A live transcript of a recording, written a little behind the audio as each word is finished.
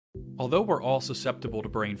Although we're all susceptible to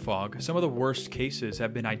brain fog, some of the worst cases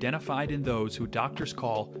have been identified in those who doctors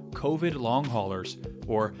call COVID long haulers,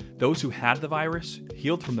 or those who had the virus,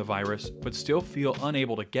 healed from the virus, but still feel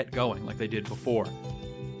unable to get going like they did before.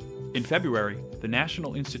 In February, the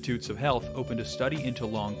National Institutes of Health opened a study into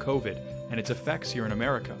long COVID and its effects here in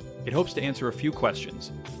America. It hopes to answer a few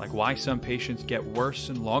questions, like why some patients get worse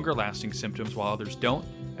and longer-lasting symptoms while others don't,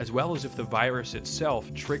 as well as if the virus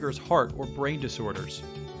itself triggers heart or brain disorders.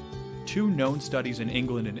 2 known studies in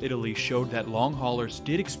England and Italy showed that long haulers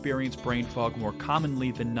did experience brain fog more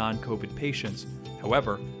commonly than non-COVID patients.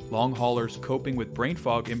 However, long haulers coping with brain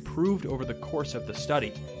fog improved over the course of the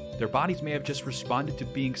study. Their bodies may have just responded to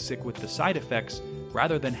being sick with the side effects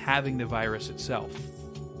rather than having the virus itself.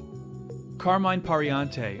 Carmine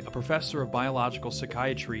Pariante, a professor of biological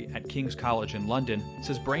psychiatry at King's College in London,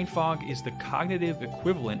 says brain fog is the cognitive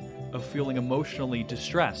equivalent of feeling emotionally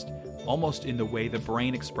distressed, almost in the way the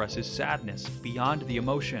brain expresses sadness beyond the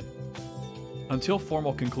emotion. Until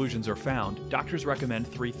formal conclusions are found, doctors recommend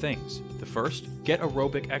 3 things. The first, get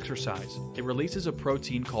aerobic exercise. It releases a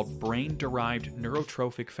protein called brain-derived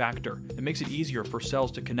neurotrophic factor that makes it easier for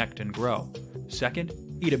cells to connect and grow. Second,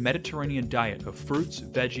 eat a Mediterranean diet of fruits,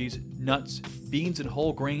 veggies, nuts, beans, and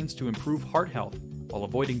whole grains to improve heart health while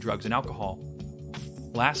avoiding drugs and alcohol.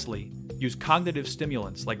 Lastly, use cognitive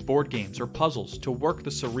stimulants like board games or puzzles to work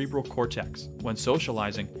the cerebral cortex. When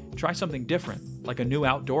socializing, try something different, like a new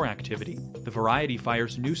outdoor activity. The variety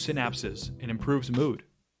fires new synapses and improves mood.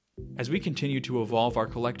 As we continue to evolve our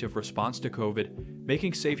collective response to COVID,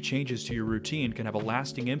 making safe changes to your routine can have a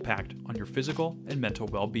lasting impact on your physical and mental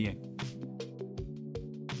well-being.